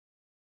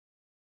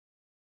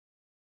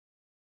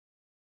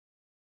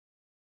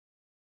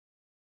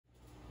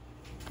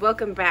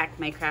Welcome back,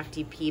 my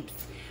crafty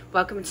peeps.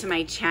 Welcome to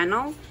my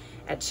channel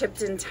at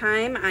Chipped in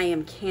Time. I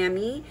am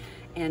Cammie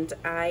and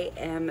I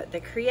am the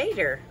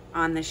creator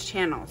on this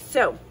channel.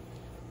 So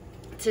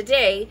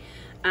today,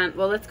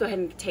 well, let's go ahead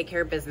and take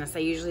care of business. I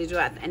usually do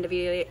it at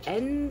the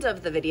end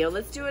of the video.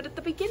 Let's do it at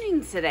the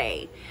beginning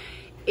today.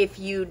 If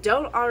you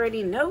don't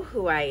already know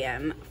who I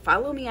am,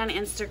 follow me on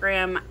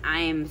Instagram. I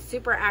am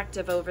super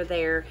active over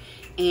there.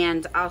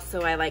 And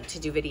also I like to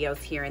do videos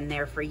here and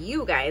there for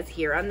you guys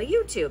here on the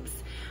YouTubes.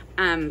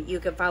 You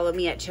can follow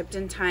me at Chipped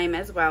in Time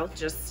as well.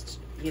 Just,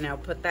 you know,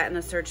 put that in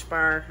the search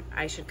bar.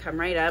 I should come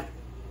right up.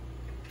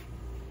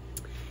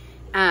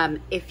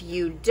 If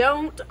you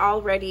don't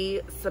already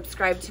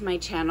subscribe to my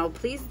channel,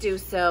 please do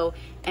so.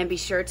 And be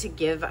sure to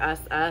give us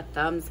a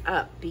thumbs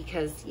up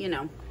because, you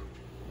know,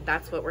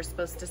 that's what we're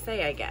supposed to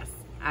say, I guess.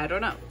 I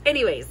don't know.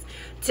 Anyways,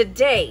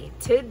 today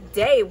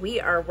we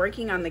are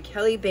working on the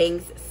Kelly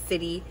Bangs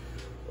City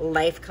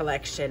Life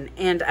collection.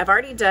 And I've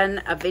already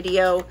done a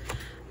video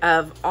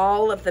of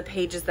all of the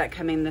pages that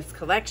come in this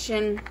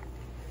collection.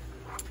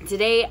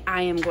 Today,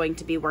 I am going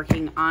to be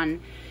working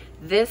on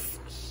this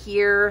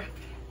here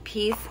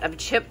piece of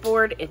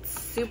chipboard. It's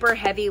super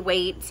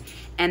heavyweight.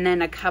 And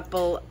then a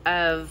couple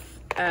of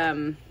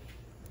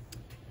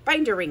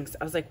binder rings.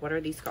 I was like, what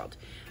are these called?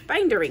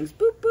 Binder rings.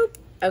 Boop, boop.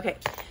 Okay,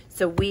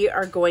 so we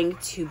are going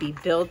to be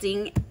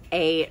building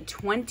a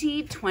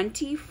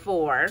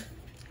 2024,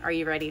 are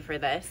you ready for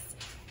this?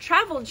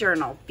 Travel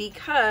journal,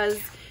 because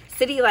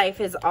city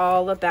life is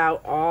all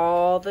about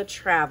all the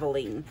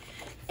traveling.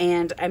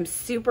 And I'm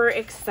super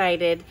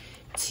excited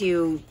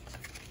to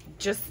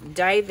just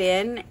dive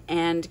in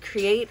and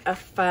create a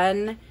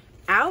fun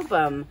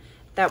album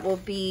that will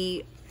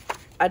be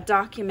a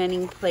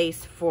documenting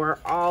place for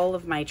all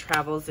of my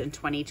travels in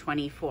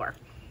 2024.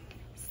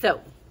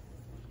 So,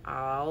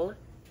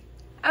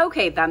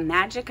 okay, the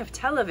magic of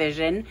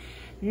television.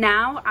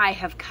 Now I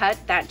have cut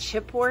that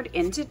chipboard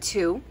into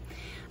two.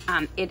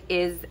 It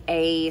is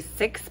a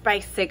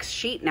 6x6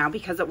 sheet now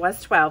because it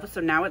was 12, so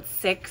now it's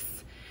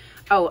 6.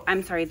 Oh,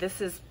 I'm sorry,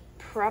 this is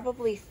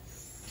probably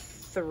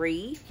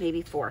 3,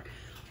 maybe 4.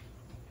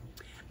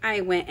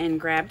 I went and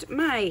grabbed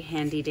my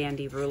handy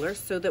dandy ruler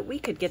so that we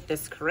could get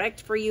this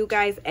correct for you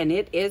guys, and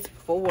it is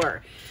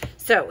 4.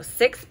 So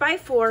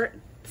 6x4,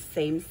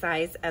 same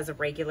size as a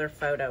regular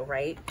photo,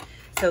 right?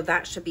 So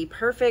that should be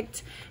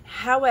perfect.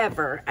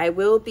 However, I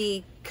will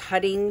be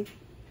punching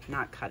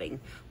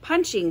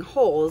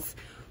holes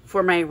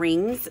for my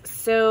rings.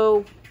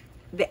 So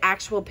the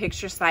actual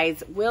picture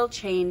size will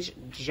change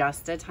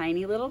just a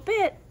tiny little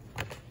bit.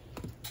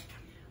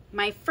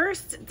 My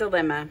first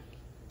dilemma,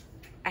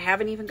 I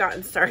haven't even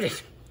gotten started.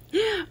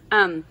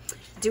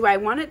 Do I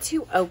want it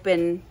to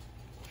open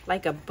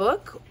like a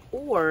book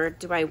or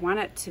do I want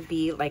it to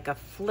be like a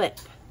flip?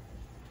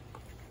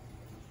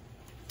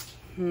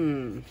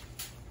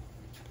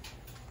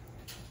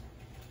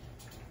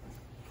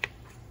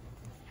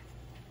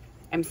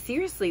 I'm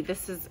seriously,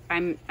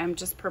 I'm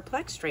just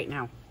perplexed right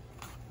now.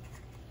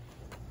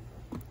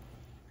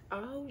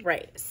 All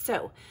right,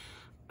 so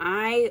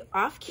I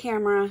off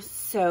camera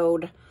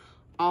sewed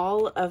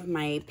all of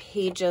my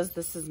pages.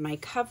 This is my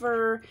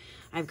cover.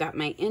 I've got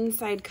my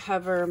inside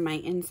cover, my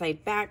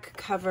inside back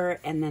cover,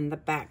 and then the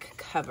back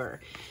cover.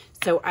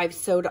 So I've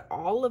sewed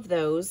all of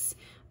those.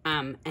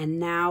 And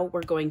now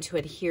we're going to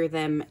adhere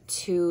them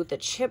to the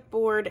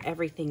chipboard.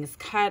 Everything is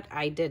cut.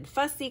 I did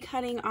fussy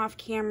cutting off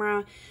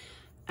camera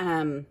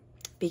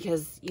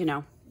because, you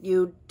know,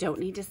 you don't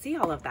need to see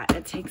all of that.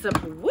 It takes up,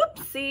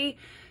 whoopsie,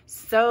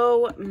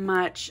 so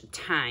much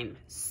time.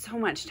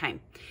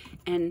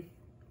 And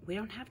we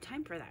don't have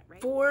time for that,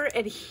 right? For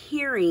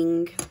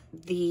adhering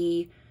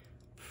the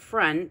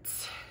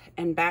front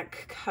and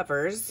back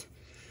covers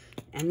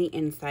and the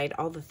inside,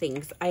 all the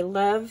things,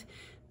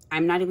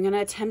 I'm not even going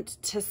to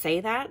attempt to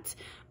say that,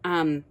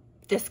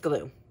 this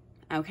glue.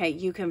 Okay,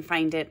 you can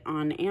find it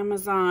on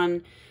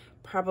Amazon.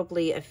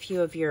 Probably a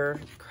few of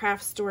your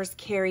craft stores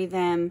carry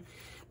them.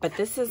 But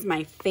this is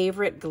my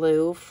favorite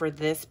glue for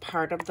this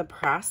part of the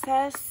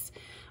process.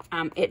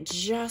 It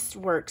just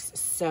works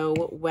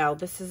so well.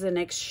 This is an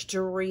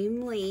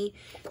extremely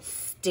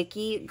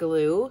sticky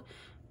glue.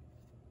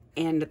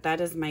 And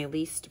that is my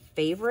least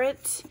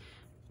favorite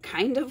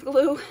kind of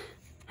glue.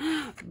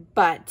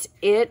 But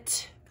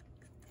it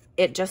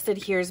just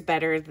adheres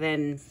better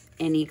than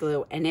any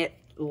glue, and it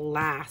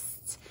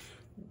lasts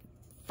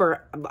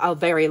for a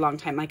very long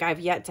time. Like, I've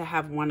yet to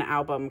have one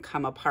album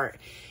come apart.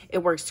 It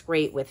works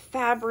great with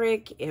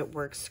fabric. It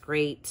works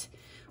great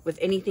with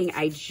anything.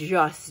 I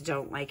just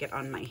don't like it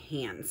on my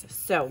hands.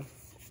 So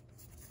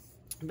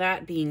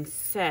that being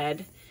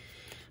said,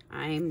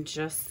 I'm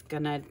just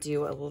gonna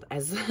do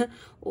as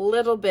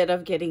little bit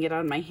of getting it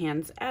on my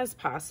hands as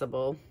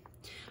possible.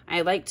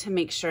 I like to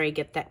make sure I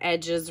get the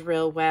edges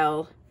real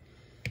well.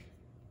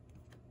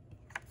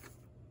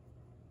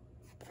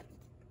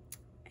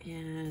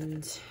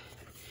 And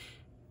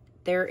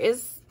there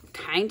is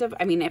kind of,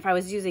 I mean, if I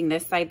was using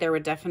this side, there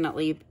would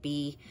definitely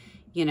be,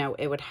 you know,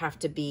 it would have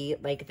to be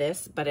like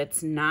this, but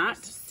it's not.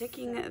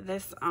 Sticking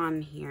this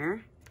on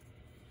here.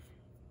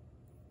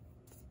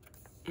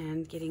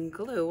 and getting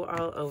glue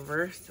all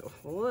over. So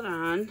hold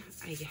on.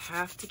 I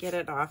have to get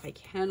it off. I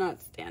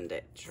cannot stand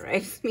it. It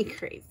drives me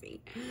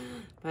crazy.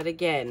 But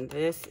again,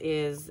 this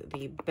is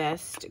the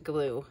best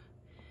glue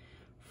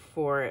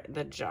for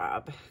the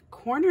job.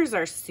 Corners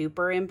are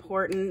super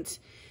important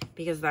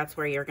because that's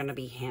where you're going to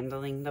be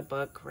handling the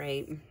book,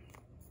 right?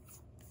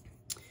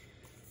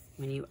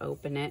 When you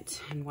open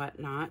it and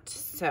whatnot.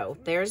 So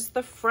there's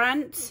the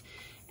front,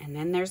 and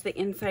then there's the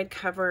inside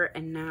cover,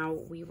 and now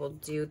we will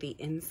do the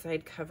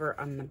inside cover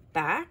on the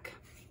back.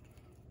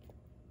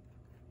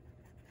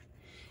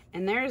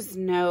 And there's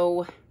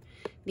no,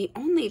 the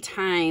only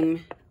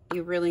time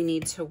you really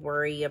need to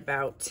worry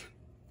about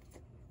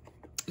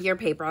your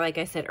paper, like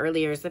I said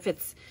earlier, is if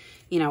it's,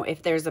 you know,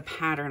 if there's a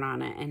pattern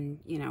on it, and,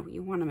 you know,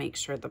 you want to make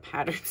sure the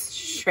pattern's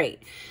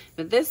straight.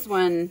 But this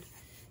one,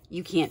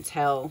 you can't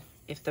tell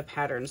if the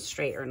pattern's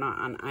straight or not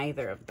on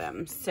either of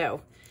them.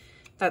 So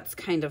that's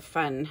kind of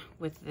fun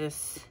with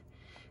this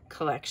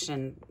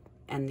collection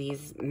and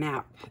these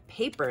map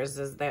papers,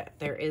 is that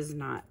there is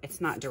not,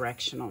 it's not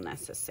directional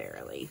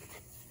necessarily.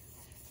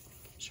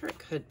 Sure, it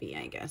could be,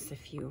 I guess,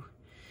 if you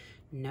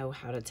know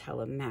how to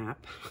tell a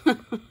map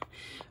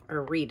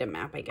or read a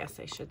map, I guess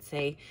I should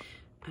say.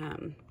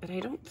 But I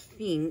don't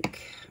think,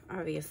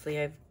 obviously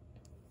I've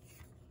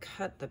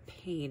cut the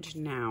page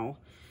now,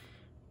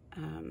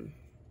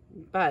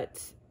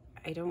 but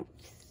I don't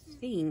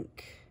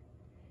think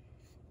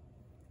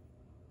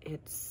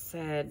it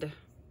said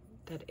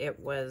that it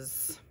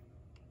was,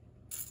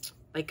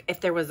 like,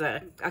 if there was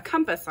a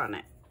compass on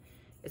it.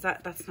 Is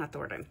that's not the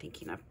word I'm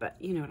thinking of, but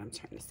you know what I'm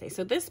trying to say.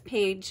 So this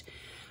page,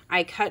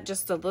 I cut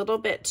just a little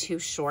bit too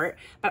short,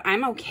 but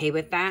I'm okay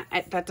with that.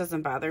 That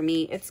doesn't bother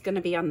me. It's going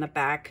to be on the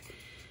back.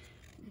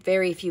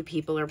 Very few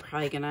people are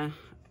probably going to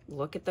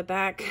look at the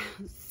back,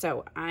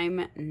 so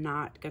I'm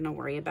not going to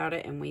worry about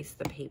it and waste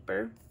the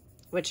paper,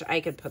 which I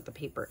could put the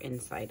paper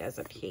inside as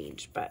a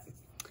page, but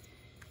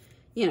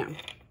you know,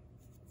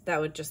 that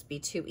would just be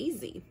too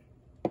easy.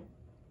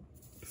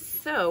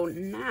 So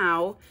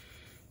now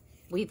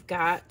we've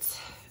got,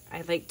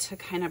 I like to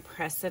kind of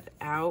press it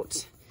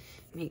out,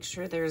 make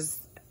sure there's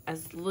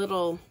as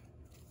little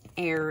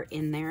air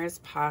in there as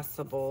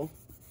possible.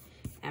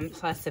 And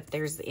plus, if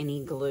there's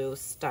any glue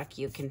stuck,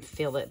 you can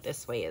feel it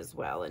this way as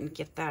well and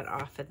get that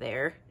off of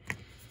there.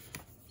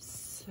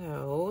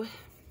 So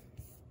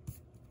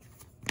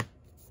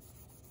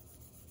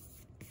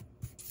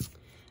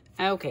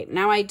okay,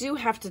 now I do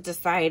have to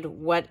decide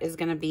what is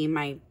going to be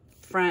my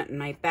front and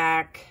my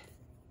back,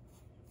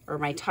 or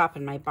my top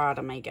and my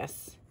bottom, I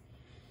guess.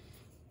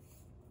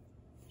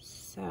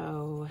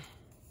 So,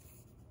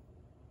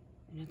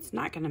 and it's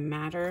not going to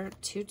matter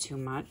too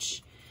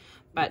much.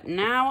 But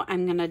now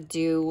I'm going to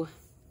do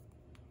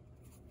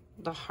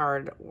the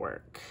hard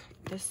work.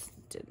 This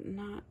did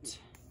not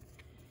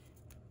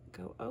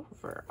go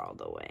over all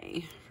the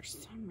way for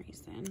some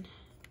reason.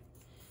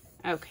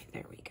 Okay,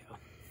 there we go.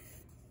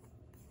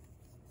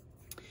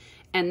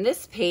 And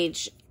this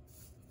page,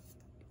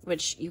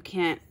 which you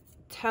can't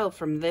tell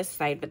from this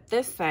side, but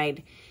this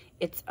side,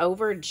 it's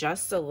over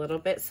just a little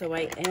bit. So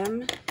I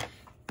am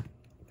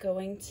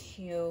going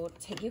to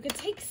take, you could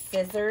take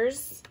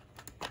scissors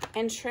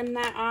and trim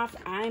that off.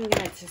 I'm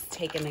going to just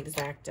take an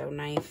X-Acto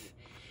knife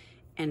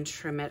and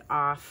trim it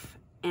off.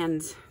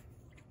 And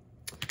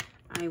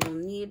I will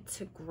need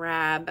to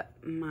grab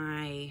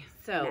my,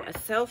 so a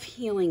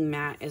self-healing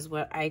mat is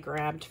what I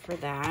grabbed for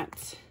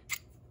that.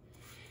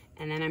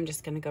 And then I'm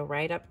just going to go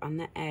right up on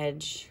the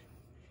edge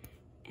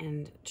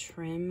and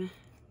trim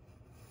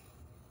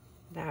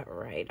that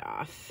right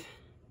off.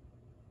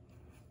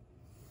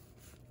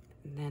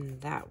 And then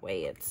that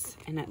way it's,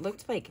 and it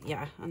looked like,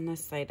 yeah, on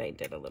this side I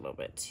did a little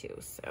bit too,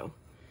 so,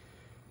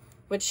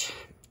 which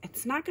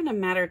it's not going to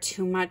matter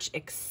too much,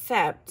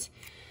 except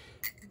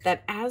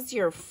that as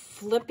you're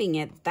flipping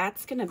it,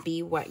 that's going to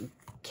be what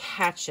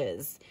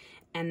catches,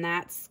 and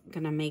that's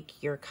going to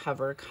make your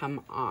cover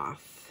come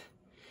off.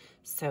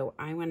 So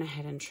I went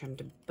ahead and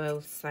trimmed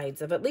both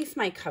sides of at least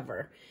my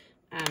cover.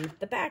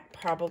 The back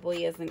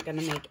probably isn't going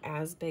to make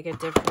as big a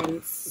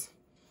difference.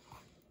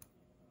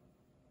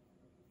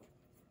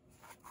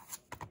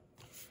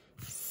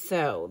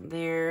 So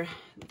there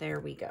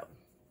we go.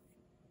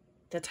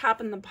 The top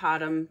and the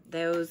bottom,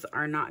 those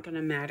are not going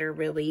to matter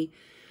really.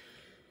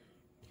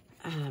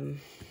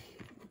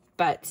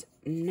 But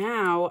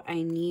now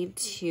we need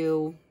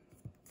to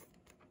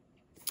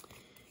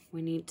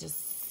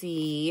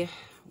see,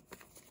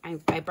 I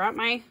brought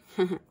my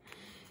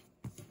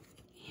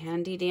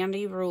handy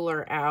dandy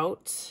ruler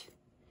out,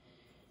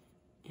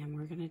 and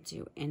we're going to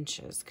do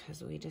inches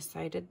because we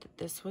decided that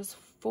this was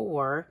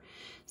 4.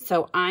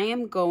 So I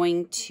am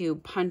going to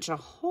punch a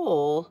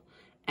hole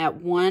at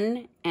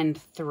 1 and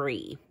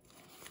 3.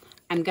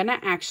 I'm going to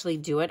actually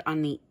do it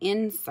on the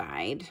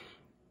inside.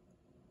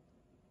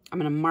 I'm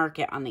going to mark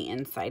it on the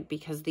inside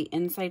because the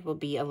inside will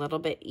be a little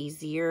bit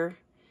easier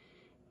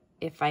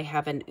if I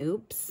have an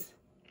oops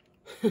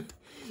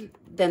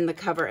than the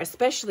cover,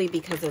 especially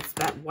because it's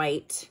that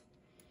white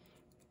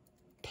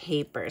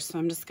paper. So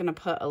I'm just going to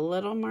put a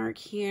little mark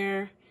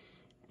here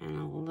and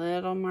a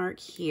little mark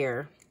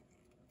here.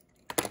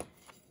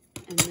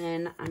 And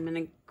then I'm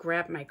going to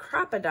grab my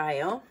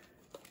crocodile,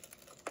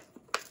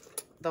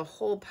 the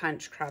hole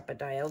punch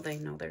crocodile. I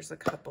know there's a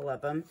couple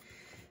of them.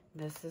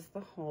 This is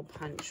the hole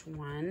punch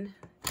one.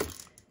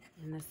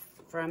 And this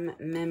is from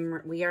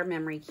We Are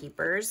Memory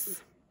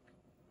Keepers.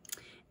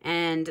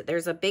 And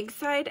there's a big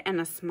side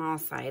and a small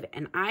side.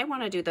 And I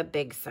want to do the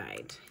big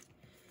side.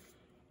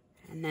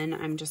 And then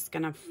I'm just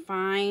going to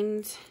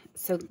find,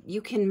 so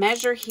you can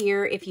measure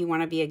here if you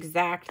want to be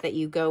exact, that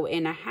you go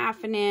in a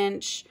 1/2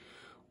 inch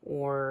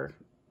or,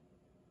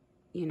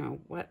 you know,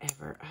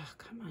 whatever. Oh,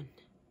 come on.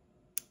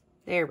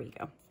 There we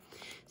go.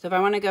 So if I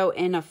want to go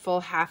in a full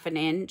 1/2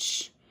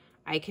 inch,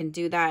 I can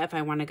do that. If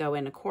I want to go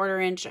in a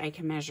 1/4 inch, I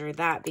can measure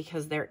that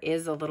because there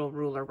is a little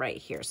ruler right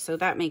here. So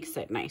that makes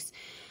it nice.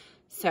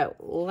 So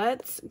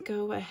let's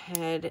go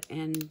ahead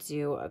and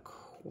do a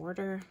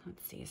 1/4.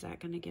 Let's see, is that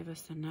going to give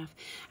us enough?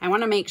 I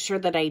want to make sure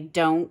that I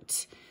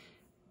don't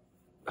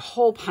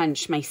hole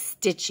punch my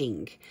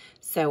stitching.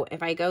 So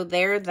if I go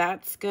there,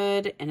 that's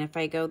good. And if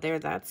I go there,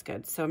 that's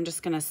good. So I'm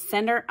just going to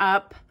center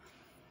up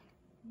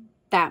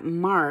that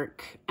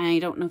mark. I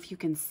don't know if you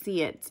can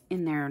see it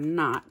in there or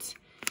not.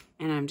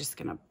 And I'm just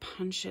going to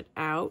punch it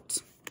out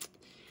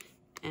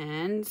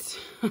and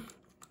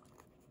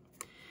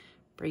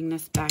bring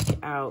this back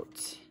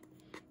out.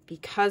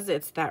 Because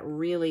it's that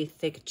really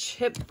thick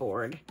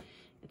chipboard,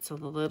 it's a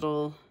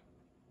little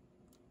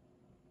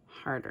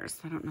harder.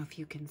 So I don't know if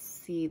you can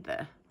see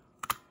the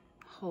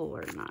hole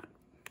or not,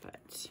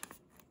 but,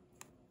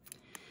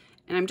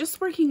 and I'm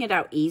just working it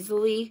out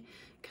easily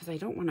because I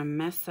don't want to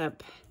mess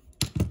up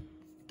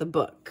the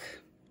book.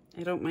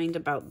 I don't mind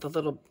about the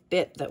little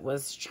bit that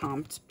was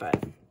chomped,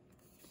 but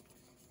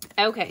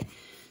okay.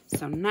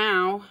 So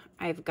now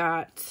I've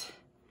got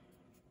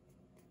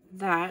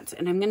that,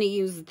 and I'm going to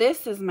use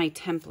this as my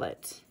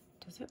template.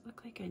 Does it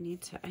look like I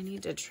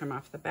need to trim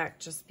off the back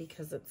just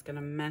because it's going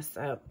to mess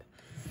up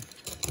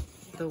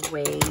the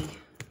way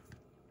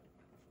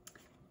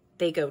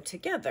they go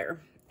together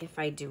if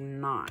I do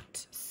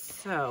not.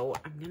 So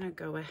I'm going to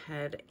go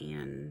ahead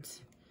and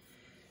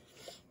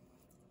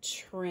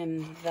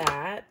trim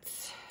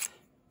that.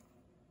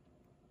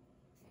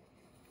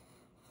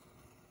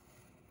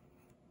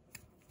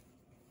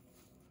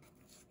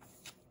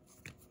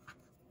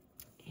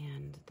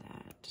 And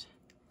that.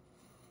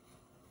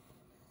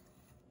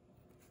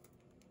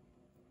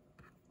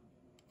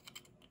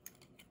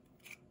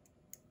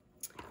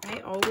 I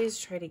always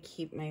try to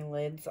keep my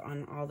lids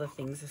on all the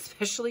things,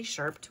 especially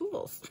sharp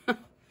tools,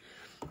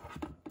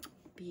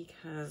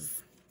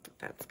 because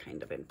that's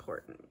kind of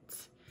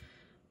important.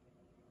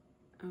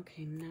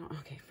 Okay, now,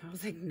 okay, I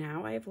was like,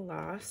 now I've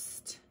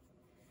lost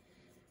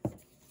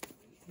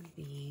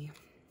the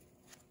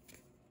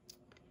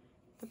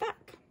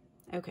back.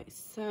 Okay,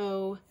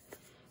 so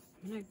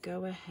I'm going to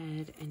go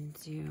ahead and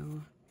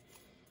do,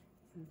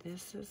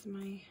 this is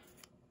my,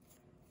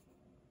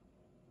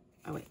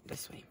 oh wait,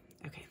 this way.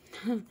 Okay.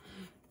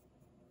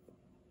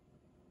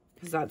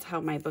 Because that's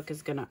how my book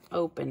is going to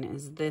open,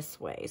 is this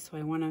way. So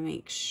I want to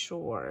make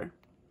sure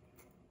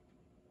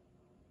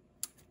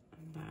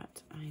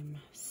that I'm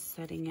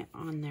setting it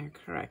on there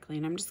correctly.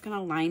 And I'm just going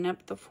to line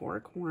up the 4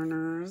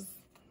 corners.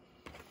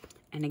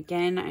 And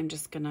again, I'm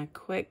just going to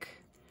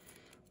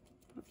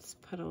let's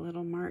put a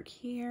little mark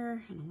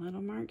here and a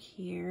little mark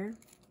here.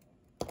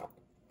 And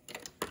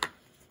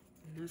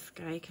this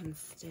guy can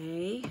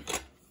stay.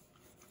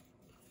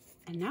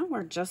 And now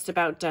we're just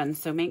about done.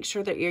 So make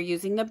sure that you're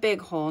using the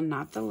big hole,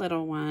 not the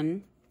little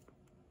one.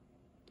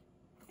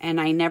 And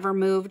I never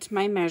moved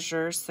my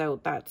measure, so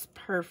that's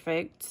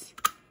perfect.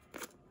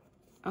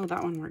 Oh,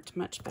 that one worked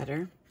much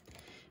better.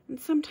 And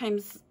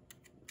sometimes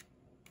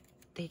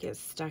they get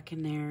stuck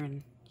in there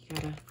and you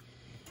gotta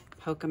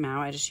poke them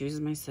out. I just use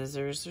my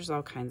scissors. There's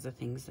all kinds of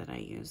things that I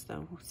use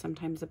though.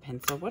 Sometimes a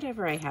pencil,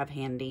 whatever I have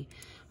handy.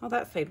 Oh,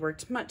 that side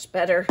worked much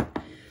better.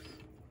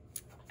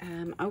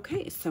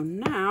 Okay, so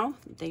now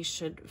they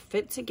should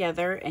fit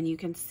together and you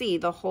can see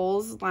the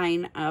holes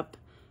line up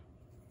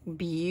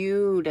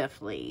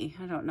beautifully.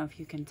 I don't know if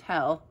you can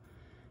tell.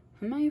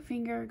 My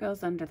finger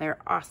goes under there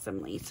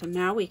awesomely. So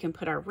now we can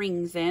put our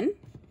rings in.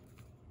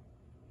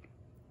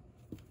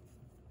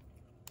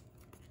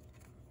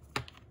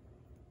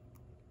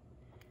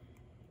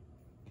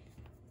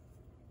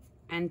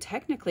 And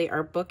technically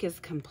our book is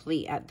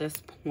complete at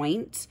this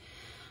point.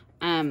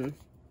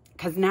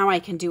 Because now I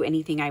can do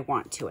anything I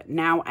want to it.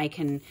 Now I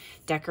can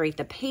decorate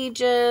the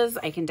pages.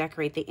 I can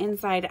decorate the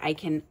inside. I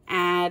can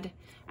add,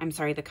 I'm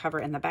sorry, the cover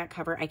and the back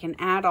cover. I can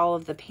add all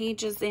of the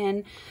pages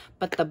in,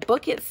 but the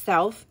book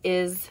itself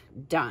is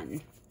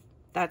done.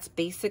 That's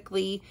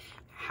basically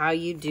how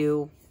you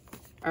do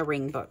a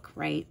ring book,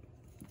 right?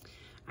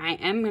 I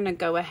am going to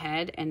go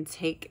ahead and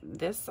take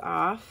this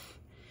off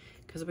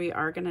because we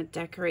are going to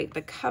decorate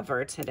the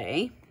cover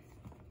today.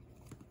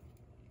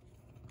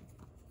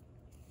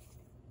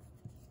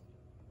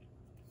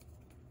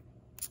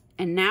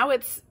 And now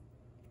it's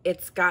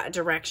got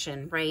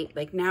direction, right?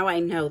 Like now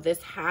I know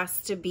this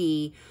has to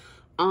be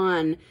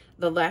on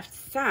the left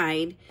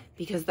side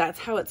because that's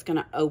how it's going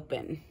to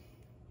open.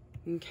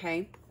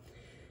 Okay.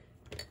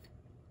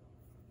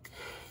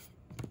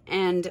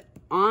 And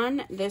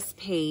on this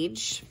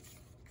page,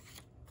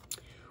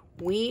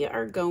 we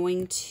are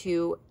going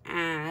to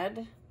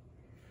add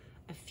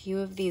a few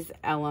of these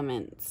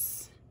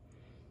elements.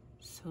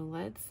 So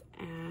let's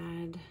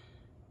add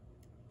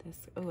this.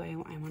 Oh, I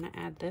want to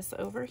add this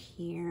over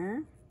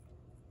here.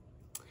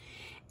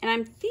 And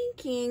I'm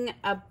thinking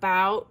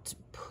about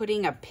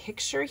putting a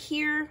picture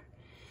here,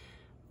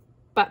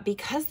 but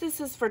because this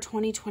is for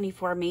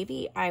 2024,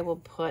 maybe I will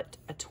put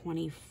a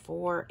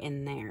 24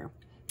 in there.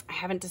 I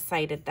haven't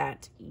decided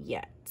that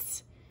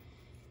yet,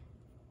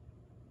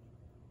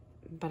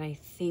 but I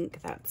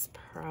think that's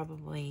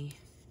probably,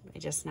 I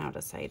just now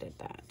decided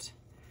that.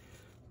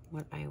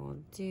 What I will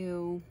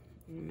do,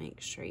 make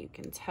sure you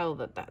can tell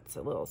that that's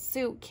a little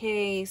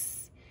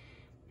suitcase.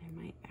 I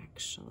might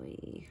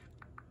actually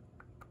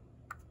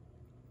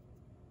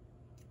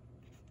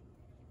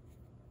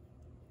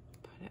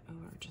put it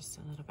over just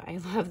a little bit.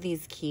 I love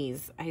these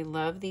keys. I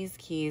love these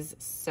keys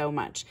so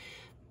much,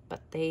 but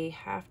they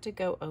have to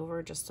go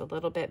over just a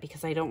little bit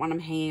because I don't want them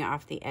hanging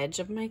off the edge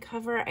of my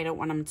cover. I don't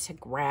want them to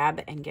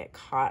grab and get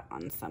caught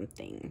on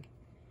something.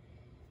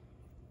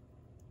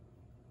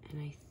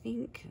 And I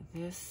think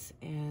this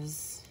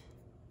is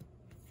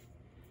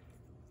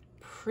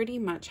pretty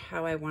much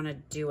how I want to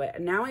do it.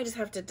 Now I just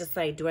have to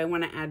decide, do I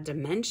want to add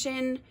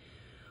dimension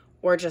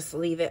or just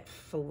leave it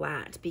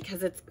flat?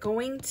 Because it's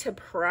going to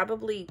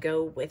probably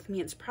go with me.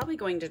 It's probably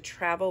going to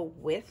travel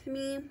with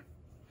me.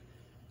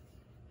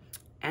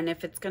 And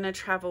if it's going to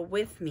travel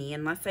with me,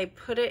 unless I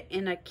put it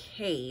in a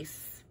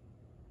case,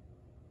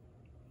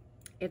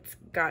 it's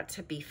got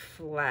to be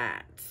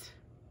flat.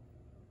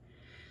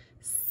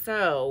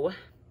 So,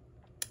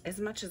 as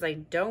much as I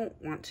don't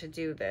want to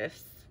do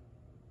this,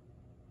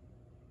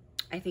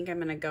 I think I'm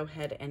going to go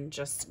ahead and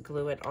just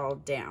glue it all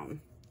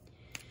down.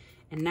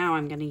 And now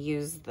I'm going to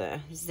use the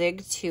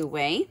Zig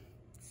 2-way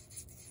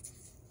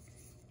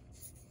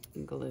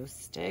glue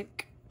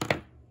stick.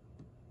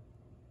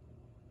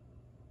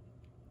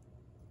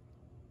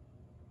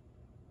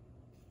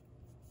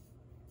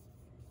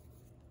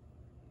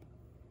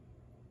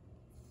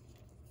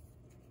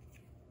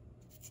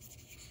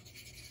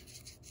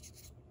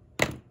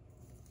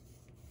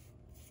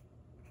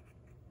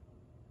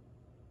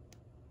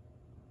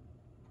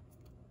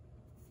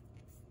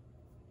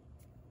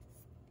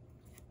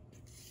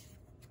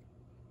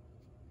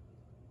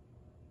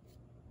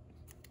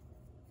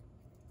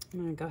 I'm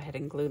going to go ahead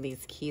and glue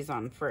these keys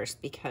on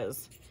first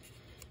because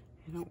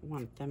I don't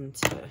want them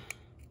to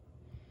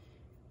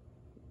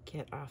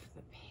get off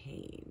the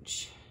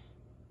page.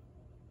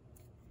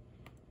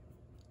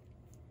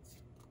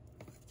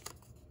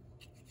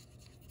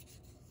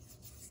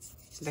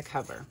 The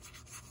cover.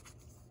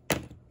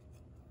 And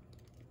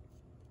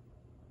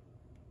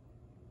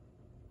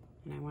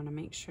I want to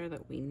make sure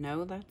that we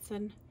know that's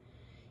an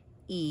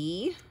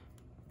E.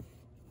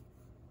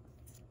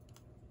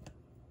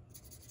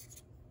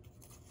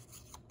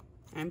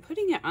 I'm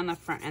putting it on the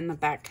front and the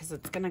back because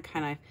it's going to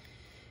kind of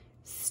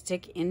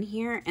stick in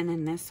here, and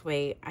then this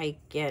way I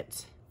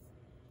get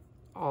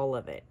all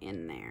of it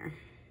in there.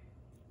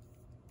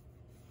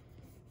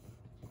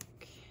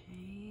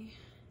 Okay.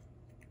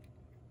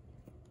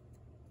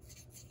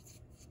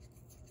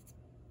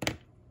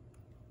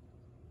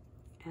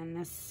 And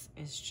this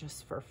is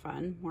just for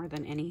fun more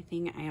than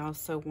anything. I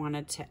also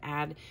wanted to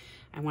add,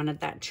 I wanted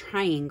that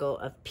triangle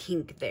of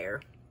pink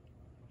there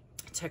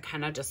to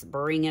kind of just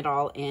bring it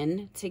all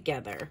in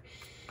together.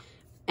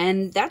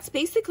 And that's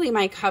basically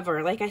my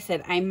cover. Like I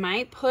said, I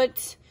might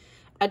put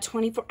a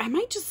 24, I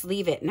might just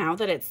leave it now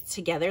that it's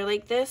together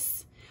like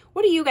this.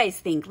 What do you guys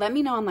think? Let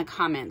me know in the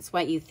comments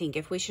what you think,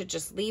 if we should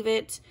just leave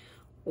it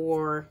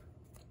or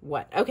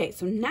what. Okay,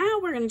 so now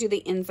we're gonna do the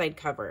inside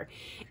cover.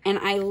 And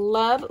I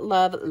loved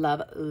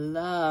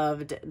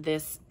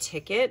this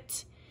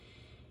ticket.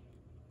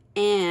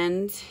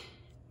 And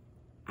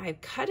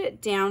I've cut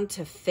it down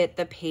to fit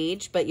the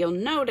page, but you'll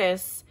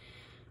notice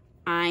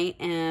I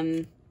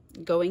am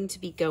going to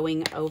be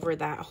going over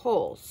that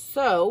hole.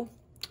 So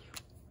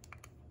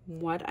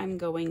what I'm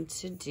going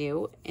to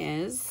do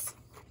is,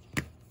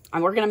 we're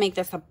going to make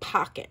this a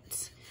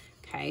pocket.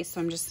 Okay, so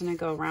I'm just going to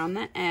go around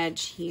the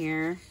edge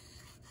here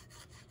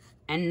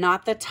and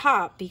not the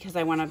top because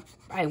I want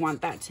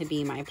that to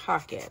be my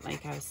pocket.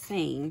 Like I was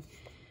saying,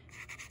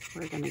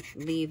 we're going to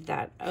leave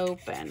that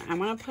open. I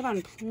want to put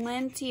on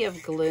plenty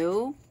of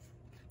glue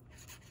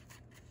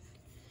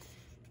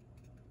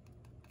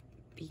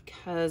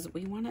because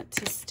we want it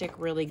to stick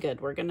really good.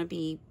 We're going to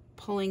be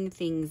pulling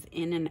things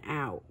in and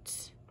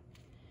out.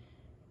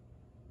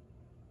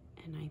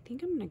 And I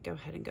think I'm going to go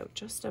ahead and go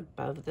just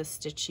above the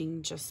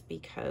stitching just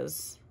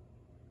because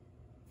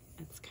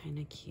it's kind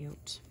of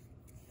cute.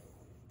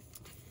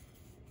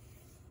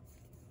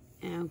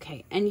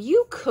 Okay, and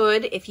you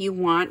could, if you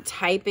want,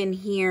 type in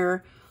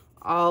here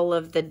all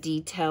of the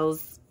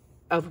details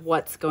of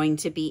what's going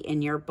to be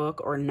in your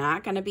book or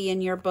not going to be in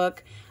your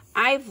book.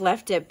 I've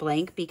left it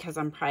blank because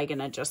I'm probably going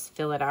to just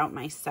fill it out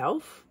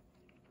myself.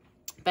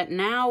 But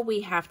now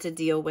we have to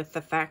deal with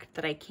the fact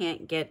that I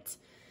can't get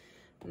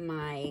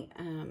my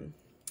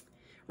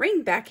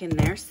ring back in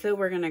there. So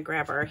we're going to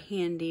grab our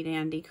handy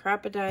dandy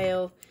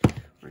crocodile.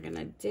 We're going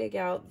to dig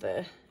out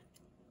the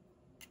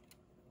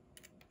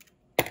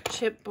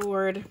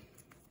chipboard.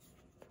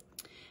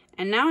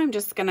 And now I'm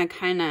just going to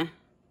kind of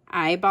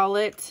eyeball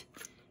it,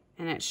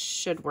 and it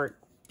should work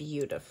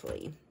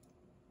beautifully.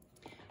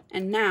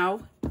 And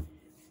now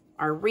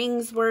our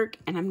rings work,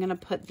 and I'm going to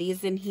put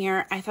these in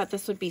here. I thought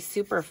this would be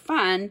super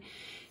fun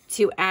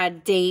to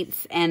add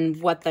dates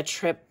and what the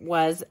trip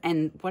was,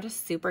 and what a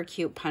super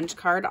cute punch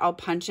card. I'll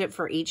punch it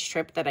for each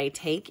trip that I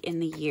take in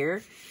the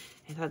year.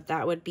 I thought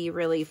that would be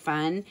really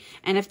fun.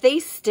 And if they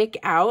stick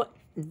out,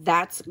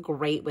 that's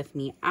great with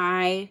me.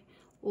 I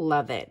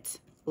love it.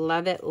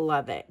 Love it,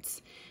 love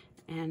it.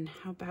 And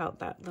how about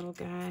that little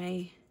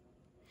guy?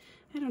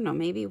 I don't know,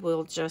 maybe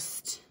we'll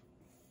just...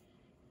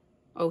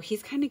 Oh,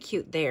 he's kind of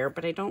cute there,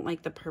 but I don't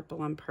like the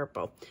purple on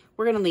purple.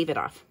 We're going to leave it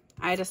off.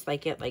 I just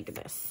like it like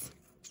this.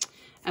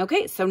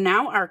 Okay, so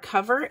now our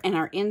cover and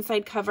our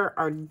inside cover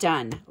are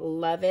done.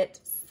 Love it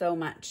so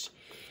much.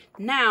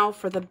 Now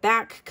for the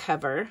back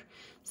cover.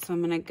 So I'm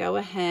going to go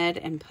ahead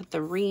and put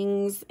the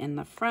rings in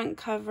the front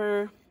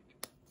cover.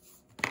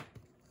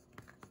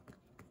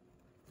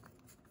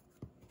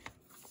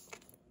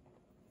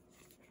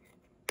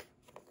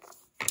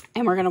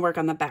 And we're going to work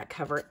on the back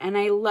cover. And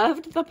I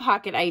loved the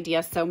pocket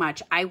idea so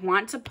much. I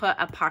want to put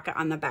a pocket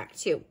on the back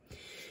too.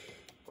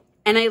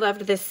 And I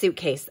loved this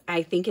suitcase.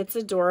 I think it's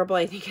adorable.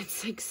 I think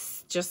it's like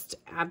just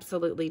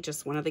absolutely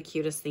just one of the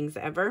cutest things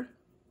ever.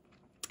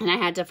 And I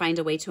had to find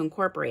a way to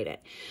incorporate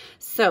it.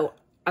 So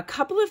a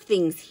couple of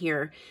things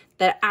here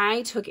that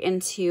I took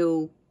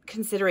into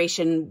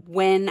consideration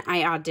when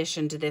I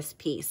auditioned this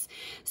piece.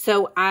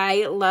 So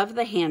I love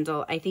the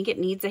handle. I think it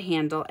needs a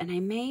handle. And I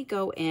may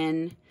go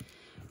in...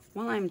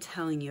 While I'm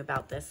telling you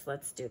about this,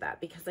 let's do that,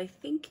 because I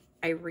think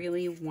I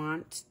really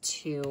want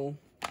to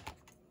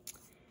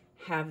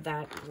have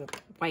that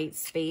white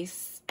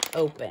space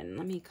open.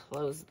 Let me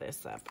close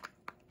this up.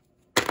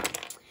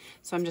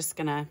 So I'm just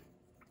gonna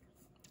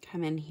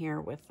come in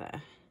here with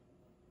a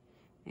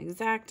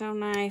X-Acto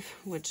knife,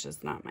 which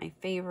is not my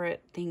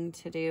favorite thing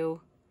to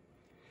do,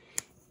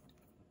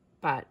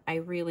 but I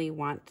really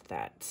want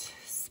that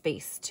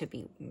space to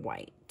be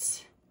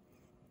white.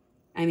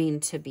 I mean,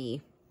 to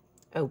be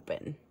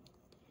open.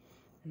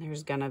 And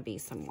there's gonna be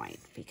some white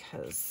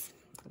because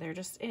there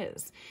just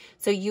is.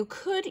 So you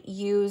could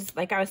use,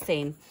 like I was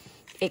saying,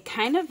 it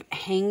kind of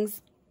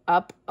hangs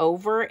up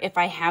over. If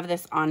I have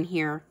this on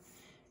here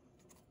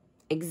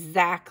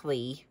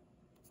exactly,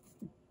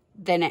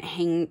 then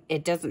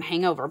it doesn't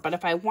hang over. But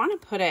if I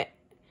want to put it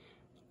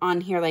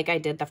on here like I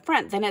did the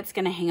front, then it's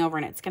going to hang over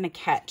and it's going to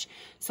catch.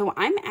 So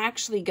I'm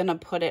actually going to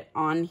put it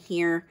on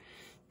here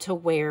to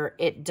where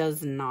it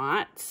does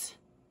not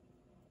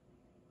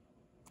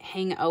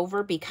hang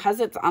over, because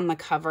it's on the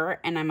cover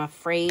and I'm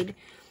afraid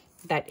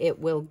that it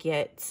will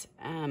get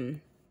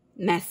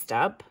messed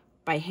up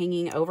by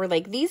hanging over.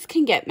 Like these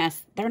can get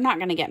messed, they're not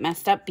going to get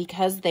messed up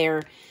because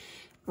they're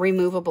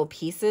removable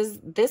pieces.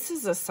 This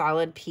is a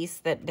solid piece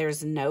that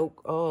there's no,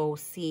 oh,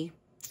 see,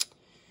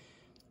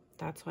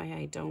 that's why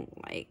I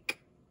don't like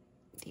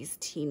these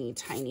teeny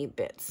tiny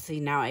bits. See,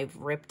 now I've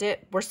ripped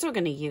it. We're still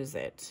going to use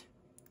it,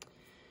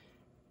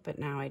 but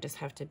now I just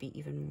have to be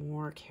even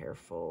more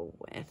careful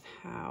with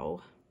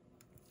how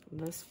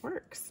this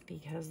works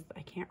because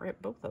I can't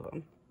rip both of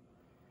them.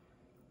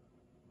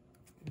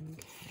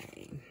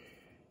 Okay.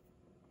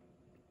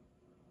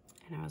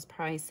 And I was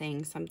probably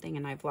saying something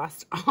and I've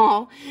lost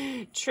all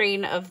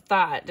train of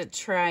thought,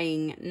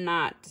 trying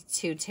not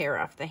to tear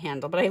off the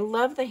handle. But I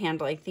love the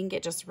handle. I think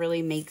it just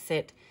really makes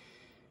it,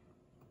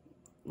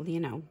 you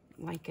know,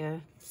 like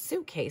a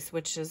suitcase,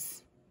 which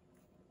is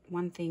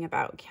one thing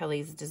about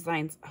Kelly's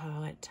designs.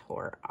 Oh, it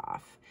tore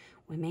off.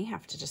 We may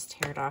have to just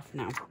tear it off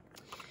now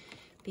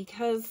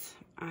because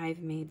I've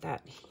made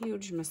that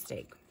huge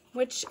mistake,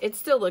 which it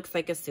still looks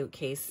like a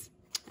suitcase.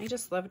 I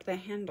just loved the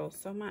handle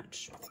so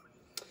much.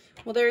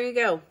 Well, there you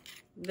go.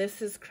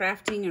 This is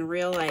crafting in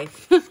real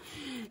life.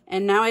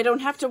 And now I don't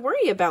have to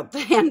worry about the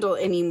handle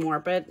anymore,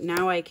 but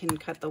now I can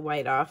cut the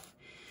white off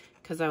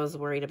because I was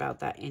worried about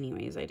that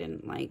anyways. I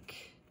didn't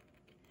like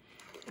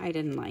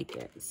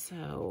it.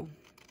 So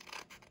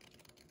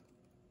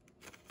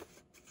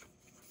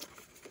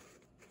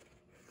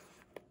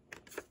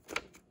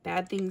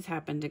bad things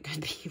happen to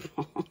good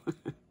people.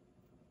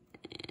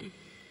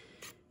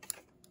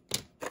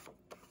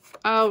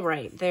 All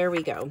right, there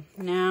we go.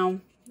 Now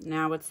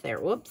it's there.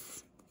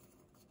 Whoops.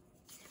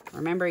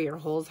 Remember, your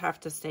holes have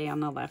to stay on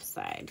the left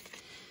side.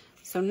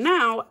 So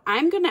now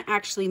I'm going to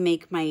actually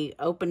make my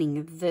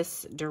opening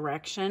this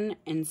direction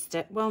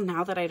instead. Well,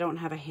 now that I don't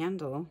have a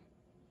handle,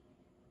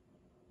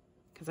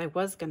 because I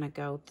was going to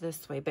go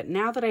this way, but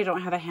now that I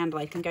don't have a handle,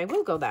 I think I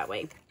will go that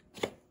way.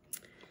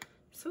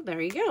 So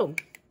there you go.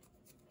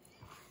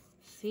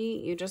 See,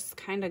 you just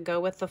kind of go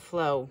with the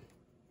flow.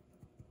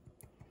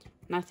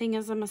 Nothing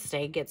is a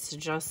mistake. It's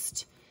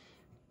just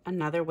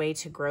another way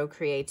to grow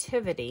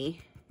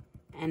creativity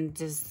and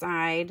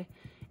decide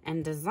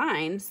and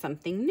design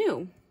something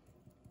new.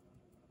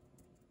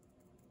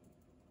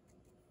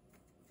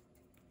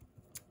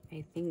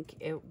 I think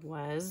it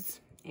was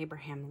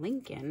Abraham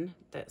Lincoln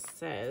that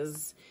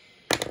says,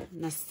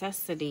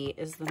 necessity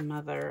is the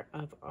mother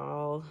of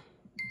all.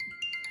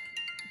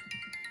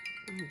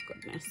 Oh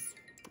goodness,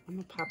 I'm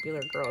a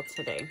popular girl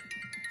today.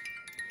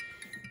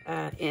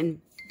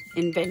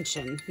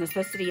 Invention.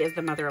 Necessity is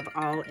the mother of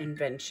all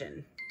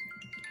invention.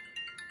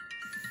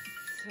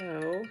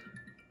 So,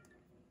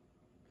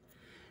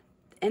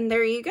 and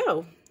there you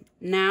go.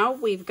 Now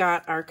we've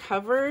got our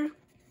cover.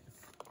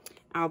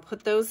 I'll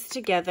put those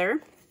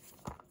together.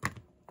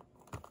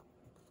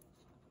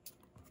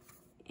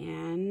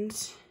 And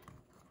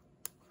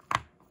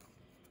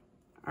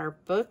our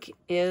book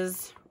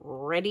is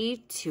ready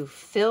to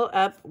fill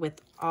up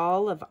with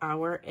all of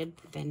our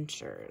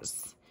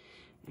adventures.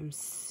 I'm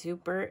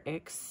super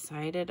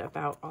excited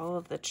about all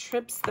of the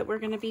trips that we're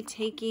going to be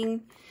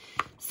taking.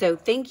 So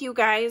thank you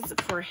guys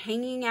for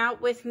hanging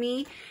out with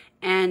me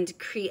and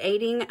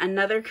creating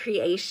another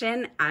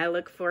creation. I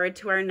look forward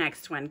to our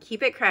next one.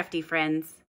 Keep it crafty, friends.